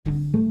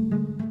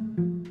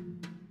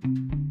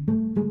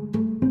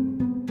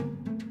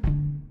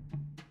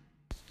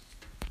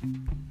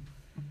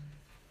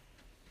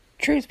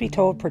Truth Be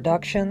Told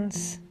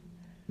Productions,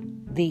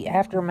 the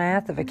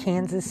aftermath of a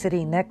Kansas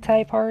City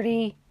necktie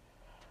party.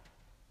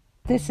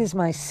 This is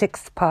my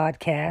 6th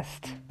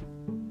podcast.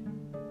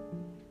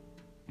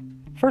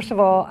 First of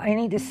all, I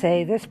need to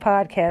say this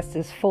podcast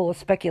is full of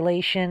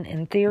speculation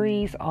and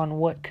theories on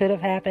what could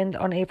have happened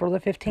on April the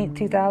 15th,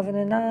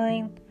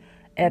 2009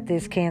 at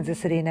this Kansas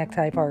City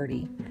necktie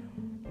party.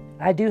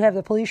 I do have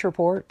the police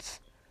reports.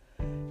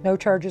 No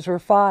charges were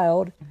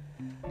filed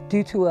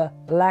due to a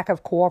lack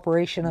of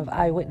cooperation of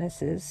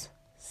eyewitnesses.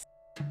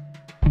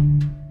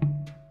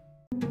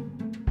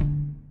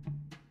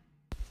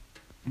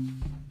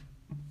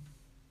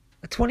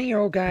 A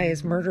 20-year-old guy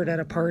is murdered at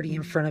a party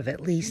in front of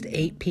at least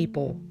 8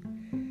 people.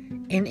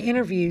 In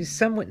interviews,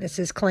 some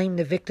witnesses claim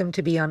the victim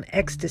to be on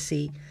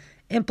ecstasy,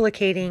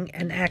 implicating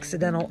an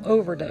accidental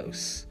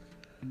overdose.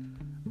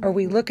 Are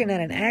we looking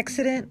at an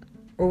accident,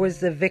 or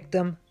was the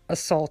victim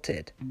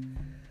assaulted?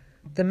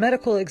 The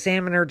medical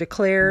examiner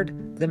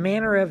declared the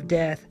manner of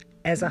death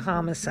as a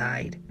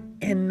homicide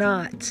and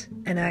not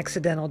an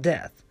accidental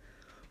death.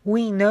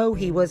 We know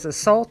he was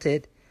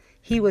assaulted.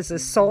 He was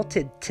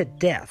assaulted to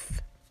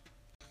death.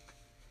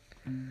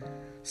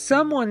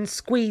 Someone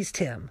squeezed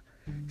him.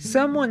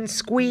 Someone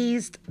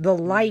squeezed the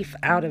life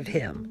out of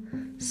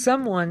him.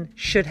 Someone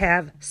should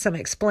have some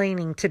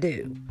explaining to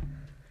do.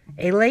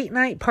 A late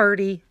night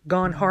party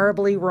gone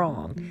horribly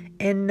wrong,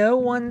 and no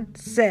one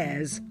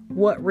says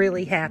what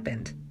really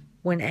happened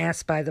when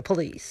asked by the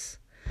police.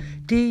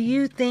 Do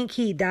you think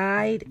he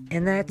died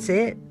and that's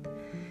it?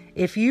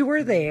 If you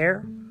were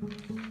there,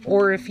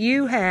 or if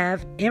you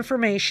have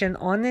information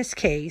on this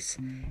case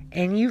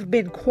and you've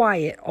been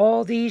quiet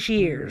all these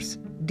years,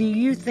 do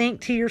you think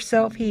to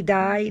yourself he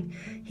died?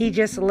 He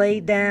just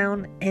laid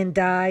down and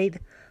died,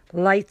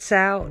 lights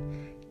out,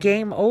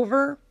 game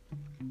over?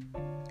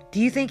 Do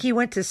you think he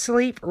went to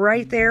sleep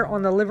right there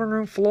on the living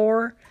room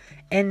floor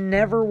and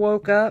never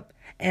woke up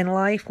and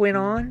life went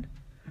on?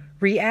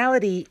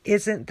 Reality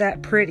isn't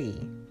that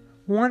pretty.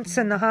 Once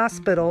in the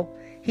hospital,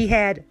 he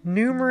had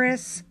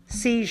numerous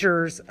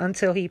seizures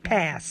until he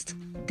passed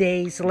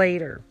days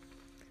later.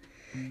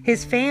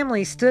 His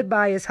family stood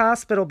by his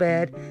hospital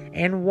bed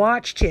and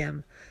watched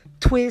him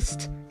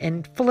twist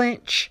and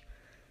flinch,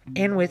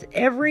 and with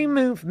every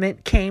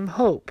movement came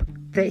hope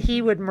that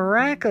he would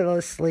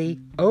miraculously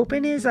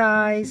open his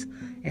eyes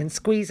and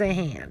squeeze a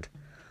hand.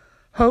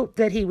 Hope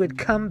that he would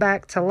come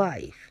back to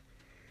life.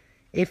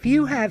 If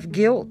you have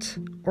guilt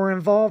or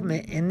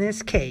involvement in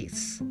this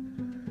case,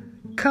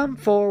 come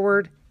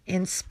forward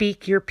and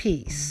speak your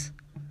piece.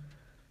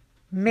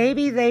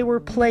 Maybe they were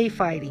play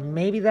fighting.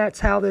 Maybe that's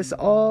how this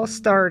all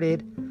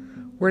started,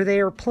 where they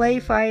are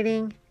play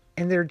fighting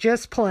and they're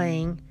just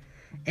playing,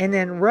 and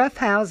then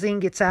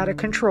roughhousing gets out of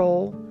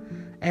control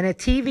and a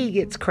TV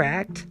gets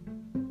cracked.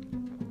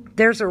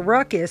 There's a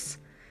ruckus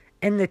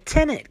and the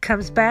tenant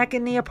comes back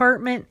in the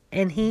apartment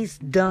and he's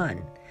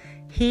done.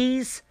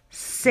 He's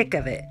sick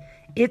of it.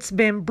 It's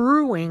been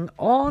brewing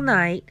all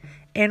night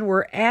and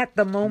we're at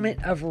the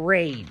moment of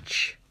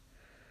rage.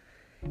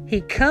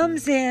 He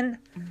comes in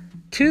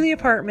to the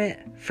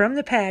apartment from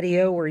the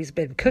patio where he's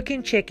been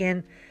cooking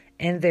chicken,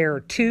 and there are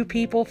 2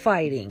 people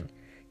fighting.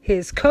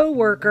 His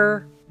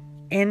co-worker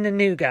and the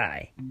new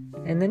guy.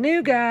 And the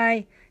new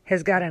guy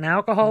has got an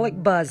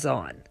alcoholic buzz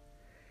on.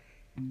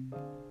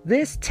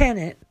 This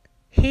tenant,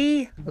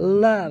 he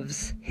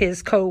loves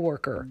his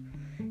co-worker.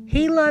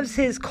 He loves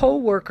his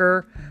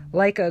co-worker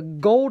like a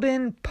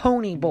golden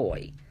pony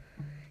boy.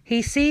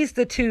 He sees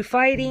the 2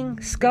 fighting,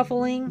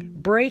 scuffling,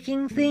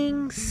 breaking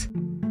things.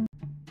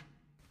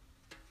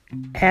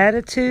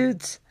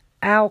 Attitudes,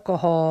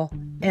 alcohol,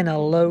 and a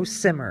low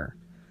simmer.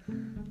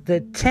 The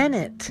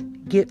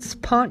tenant gets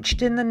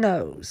punched in the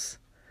nose.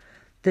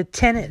 The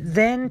tenant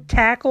then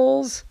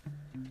tackles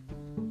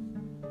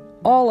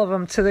all of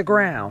them to the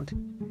ground,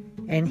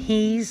 and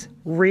he's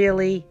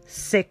really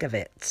sick of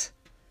it.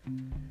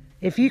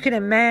 If you can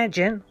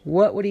imagine,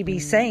 what would he be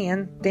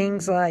saying?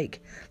 Things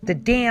like, the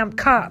damn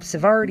cops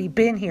have already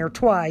been here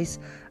twice.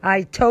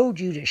 I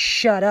told you to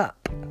shut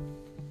up.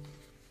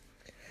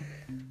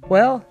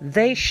 Well,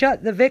 they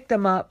shut the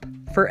victim up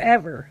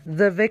forever.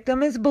 The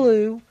victim is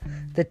blue.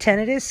 The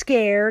tenant is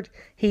scared.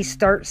 He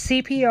starts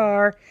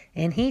CPR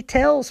and he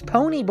tells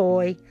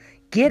Ponyboy,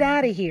 get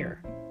out of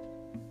here.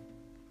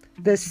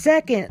 The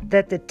second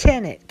that the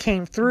tenant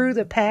came through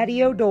the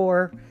patio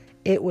door,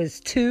 it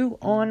was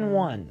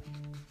 2-on-1.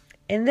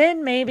 And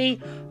then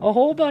maybe a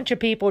whole bunch of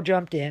people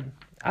jumped in.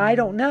 I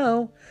don't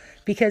know,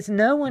 because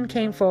no one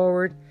came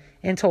forward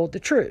and told the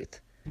truth.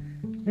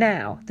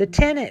 Now, the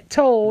tenant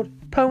told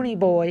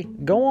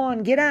Ponyboy, go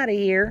on, get out of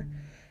here.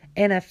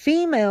 And a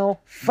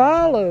female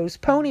follows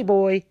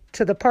Ponyboy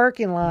to the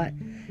parking lot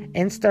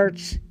and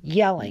starts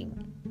yelling.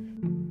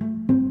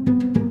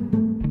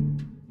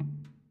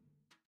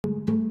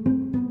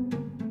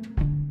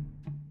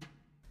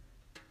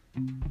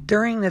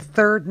 During the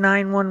 3rd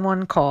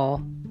 911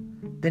 call,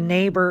 the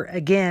neighbor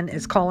again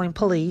is calling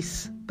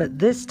police, but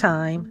this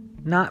time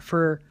not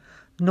for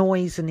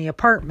noise in the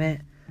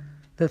apartment.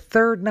 The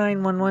 3rd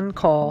 911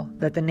 call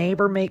that the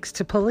neighbor makes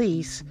to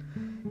police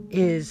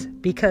is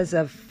because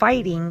of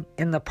fighting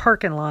in the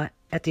parking lot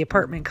at the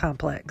apartment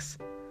complex.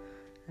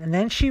 And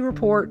then she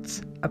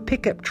reports a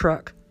pickup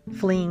truck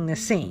fleeing the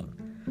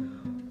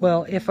scene.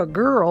 Well, if a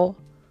girl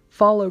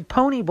followed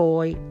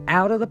Ponyboy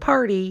out of the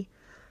party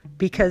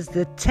because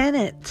the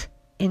tenant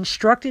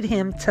instructed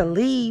him to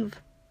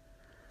leave,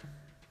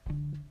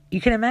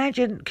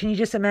 can you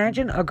just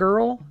imagine a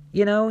girl,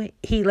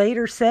 he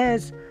later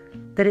says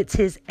that it's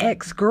his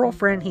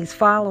ex-girlfriend he's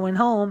following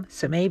home,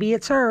 so maybe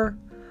it's her.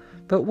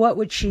 But what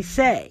would she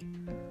say?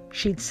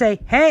 She'd say,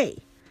 hey,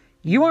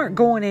 you aren't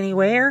going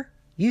anywhere.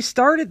 You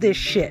started this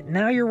shit.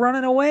 Now you're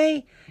running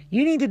away.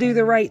 You need to do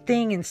the right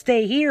thing and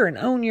stay here and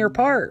own your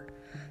part.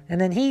 And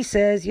then he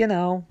says,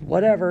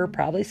 whatever,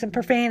 probably some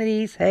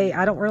profanities. Hey,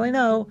 I don't really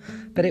know,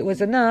 but it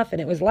was enough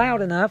and it was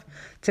loud enough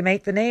to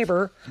make the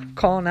neighbor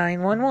call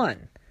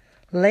 911.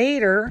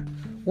 Later,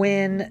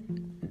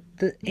 when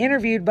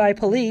interviewed by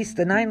police,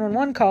 the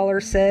 911 caller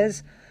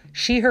says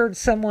she heard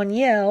someone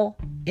yell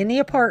in the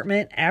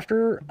apartment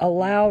after a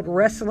loud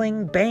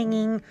wrestling,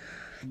 banging.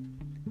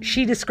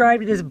 She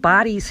described it as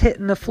bodies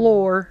hitting the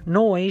floor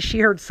noise. She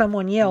heard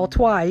someone yell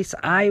twice,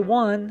 I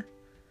won.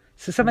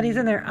 So somebody's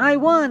in there, I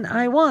won,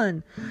 I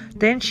won.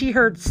 Then she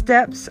heard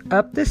steps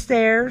up the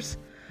stairs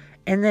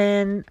and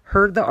then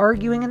heard the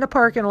arguing in the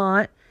parking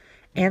lot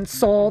and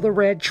saw the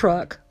red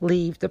truck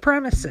leave the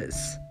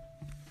premises.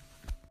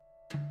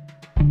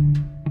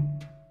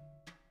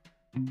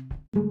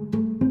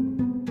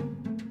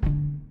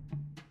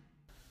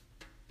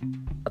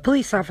 A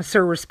police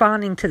officer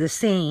responding to the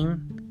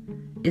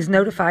scene is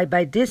notified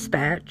by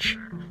dispatch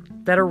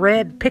that a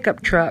red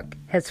pickup truck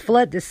has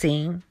fled the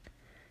scene,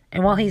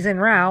 and while he's en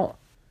route,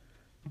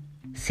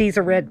 sees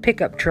a red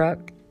pickup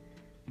truck,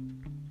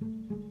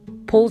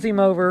 pulls him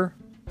over,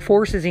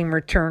 forces him to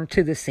return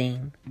to the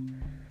scene.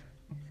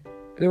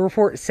 The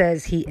report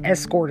says he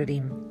escorted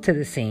him to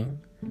the scene.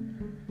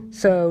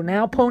 So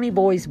now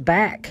Ponyboy's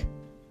back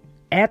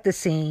at the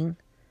scene,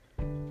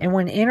 and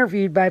when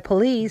interviewed by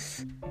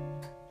police,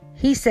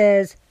 he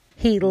says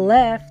he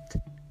left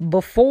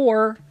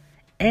before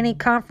any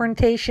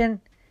confrontation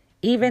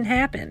even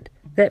happened.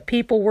 That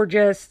people were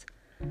just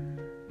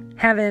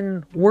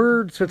having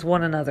words with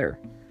one another.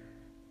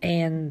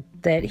 And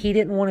that he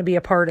didn't want to be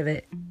a part of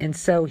it. And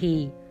so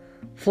he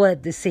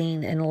fled the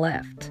scene and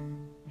left.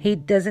 He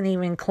doesn't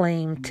even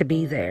claim to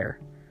be there.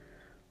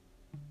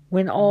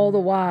 When all the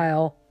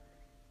while,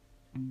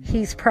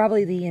 he's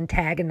probably the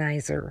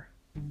antagonizer.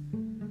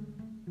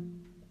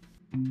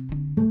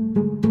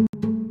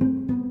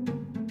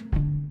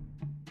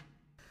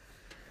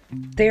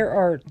 There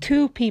are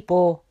two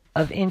people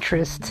of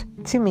interest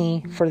to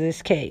me for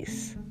this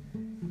case.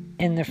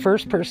 And the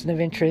first person of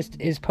interest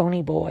is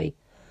Ponyboy,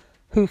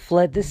 who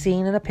fled the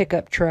scene in a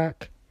pickup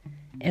truck.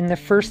 And the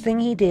first thing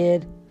he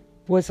did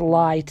was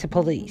lie to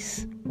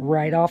police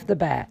right off the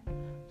bat.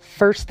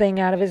 First thing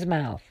out of his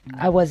mouth,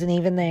 I wasn't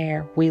even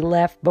there. We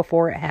left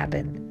before it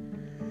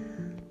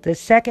happened. The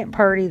second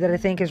party that I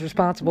think is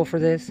responsible for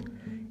this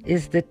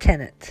is the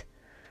tenant.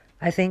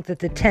 I think that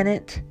the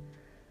tenant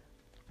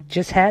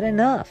just had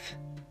enough.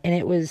 And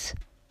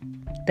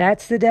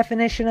that's the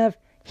definition of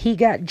he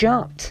got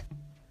jumped.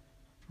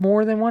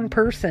 More than one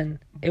person.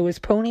 It was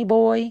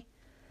Ponyboy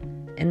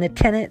and the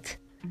tenant,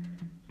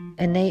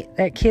 and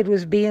that kid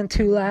was being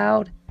too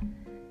loud,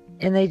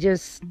 and they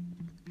just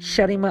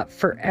shut him up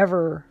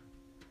forever.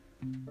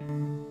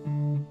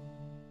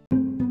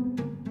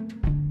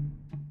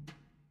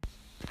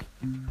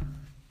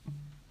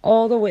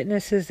 All the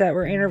witnesses that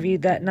were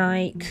interviewed that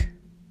night,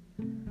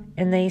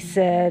 and they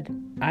said,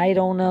 I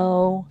don't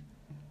know,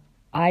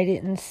 I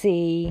didn't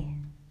see,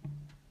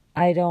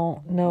 I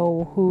don't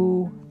know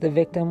who the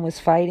victim was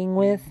fighting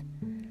with.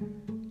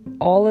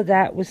 All of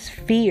that was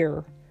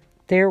fear.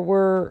 There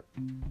were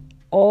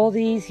all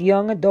these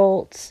young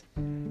adults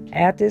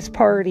at this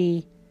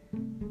party,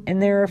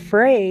 and they're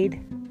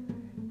afraid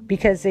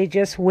because they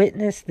just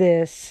witnessed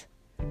this.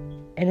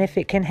 And if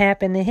it can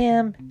happen to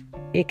him,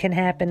 it can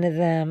happen to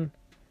them.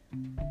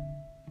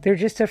 They're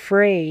just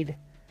afraid.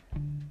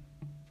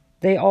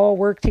 They all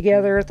work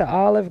together at the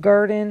Olive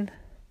Garden.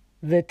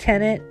 The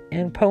tenant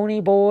and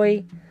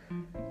Ponyboy,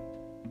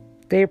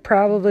 they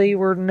probably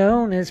were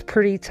known as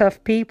pretty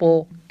tough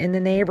people in the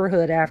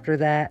neighborhood after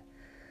that.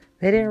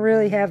 They didn't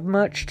really have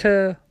much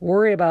to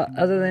worry about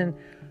other than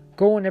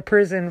going to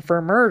prison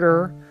for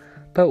murder.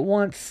 But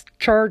once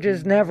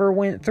charges never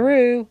went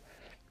through,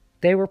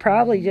 they were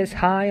probably just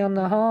high on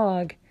the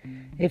hog.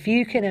 If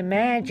you can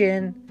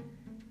imagine,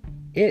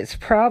 it's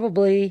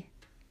probably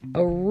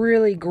a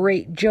really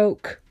great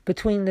joke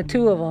between the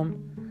two of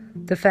them.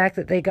 The fact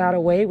that they got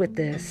away with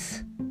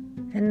this.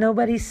 And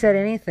nobody said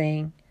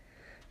anything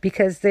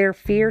because their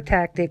fear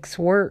tactics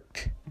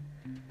worked.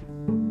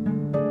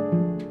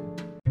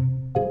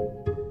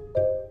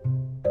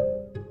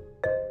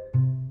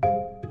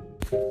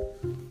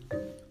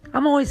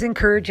 I'm always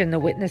encouraging the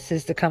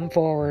witnesses to come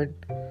forward.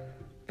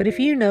 But if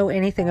you know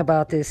anything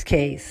about this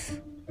case,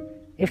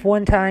 if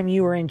one time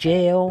you were in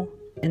jail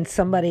and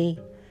somebody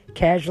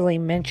casually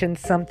mentioned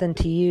something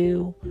to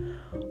you,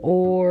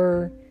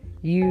 or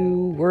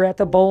you were at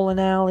the bowling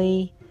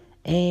alley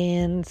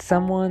and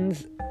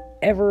someone's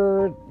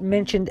ever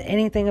mentioned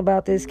anything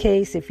about this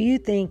case, if you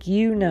think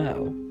you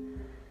know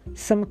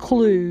some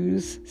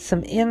clues,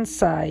 some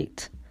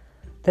insight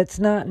that's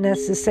not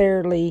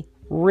necessarily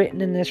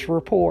written in this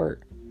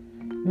report,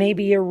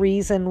 maybe a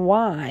reason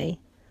why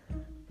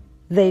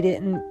they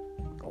didn't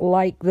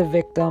like the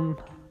victim,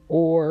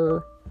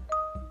 or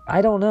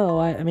I don't know.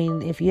 I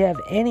mean, if you have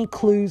any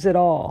clues at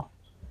all,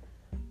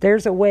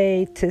 there's a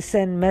way to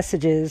send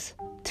messages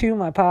to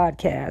my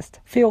podcast.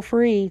 Feel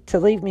free to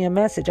leave me a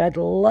message. I'd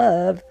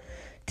love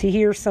to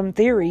hear some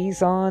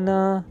theories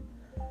on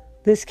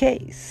this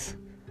case.